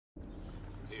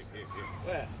here.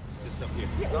 Where? Just up here.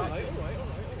 Yeah, all right.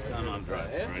 It's down on dry.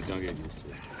 All right, don't get used to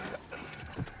it.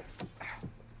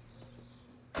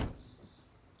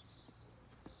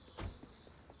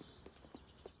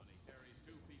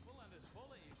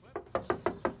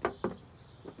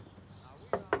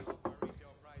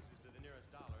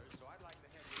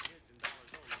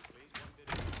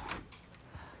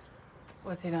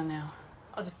 What's he done now?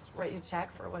 I'll just write you a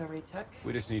check for whatever he took.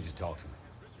 We just need to talk to him.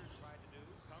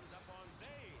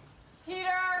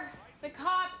 Peter, the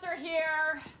cops are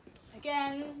here.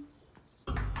 Again.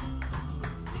 What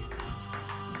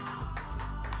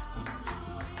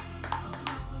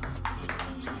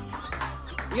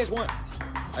do you guys want?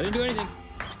 I didn't do anything.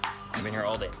 I've been here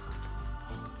all day.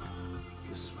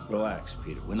 Just relax,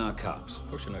 Peter. We're not cops. Of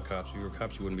course you're not cops. If you were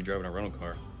cops, you wouldn't be driving a rental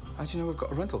car. How'd you know we've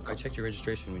got a rental car? I checked your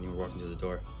registration when you were walking through the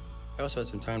door. I also had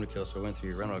some time to kill, so I went through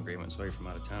your rental agreement and saw you from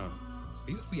out of town. Are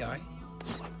you FBI?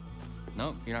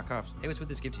 No, you're not cops. Hey, what's with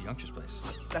this gift to youngsters place?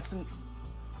 That's an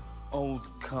old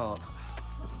cart.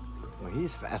 Well,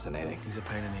 he's fascinating. He's a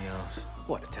pain in the ass.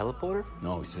 What, a teleporter?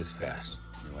 No, he says fast.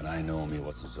 When I know him, he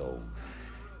wasn't so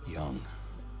young.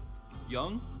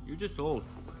 Young? You're just old.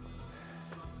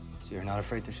 So you're not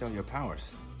afraid to show your powers?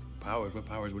 Powers? What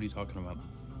powers? What are you talking about?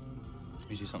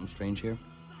 You see something strange here?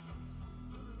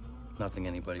 Nothing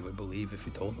anybody would believe if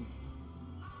you told them.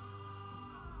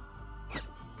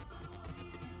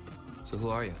 So who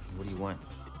are you? What do you want?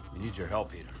 We need your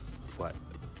help, Peter. What?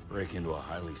 Break into a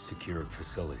highly secured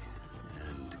facility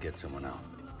and to get someone out.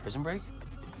 Prison break?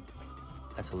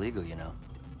 That's illegal, you know.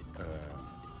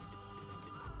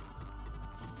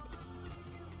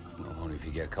 Well, only if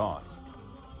you get caught.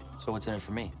 So what's in it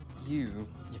for me? You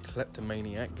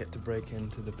kleptomaniac, get to break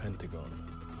into the Pentagon.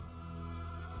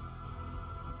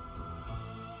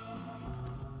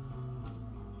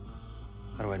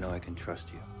 How do I know I can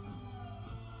trust you?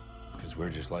 Because we're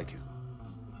just like you.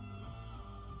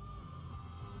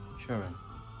 Sure, man.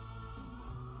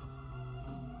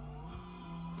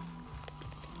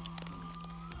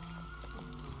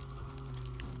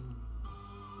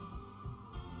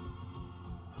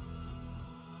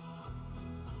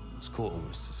 It's cool. It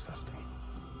was disgusting.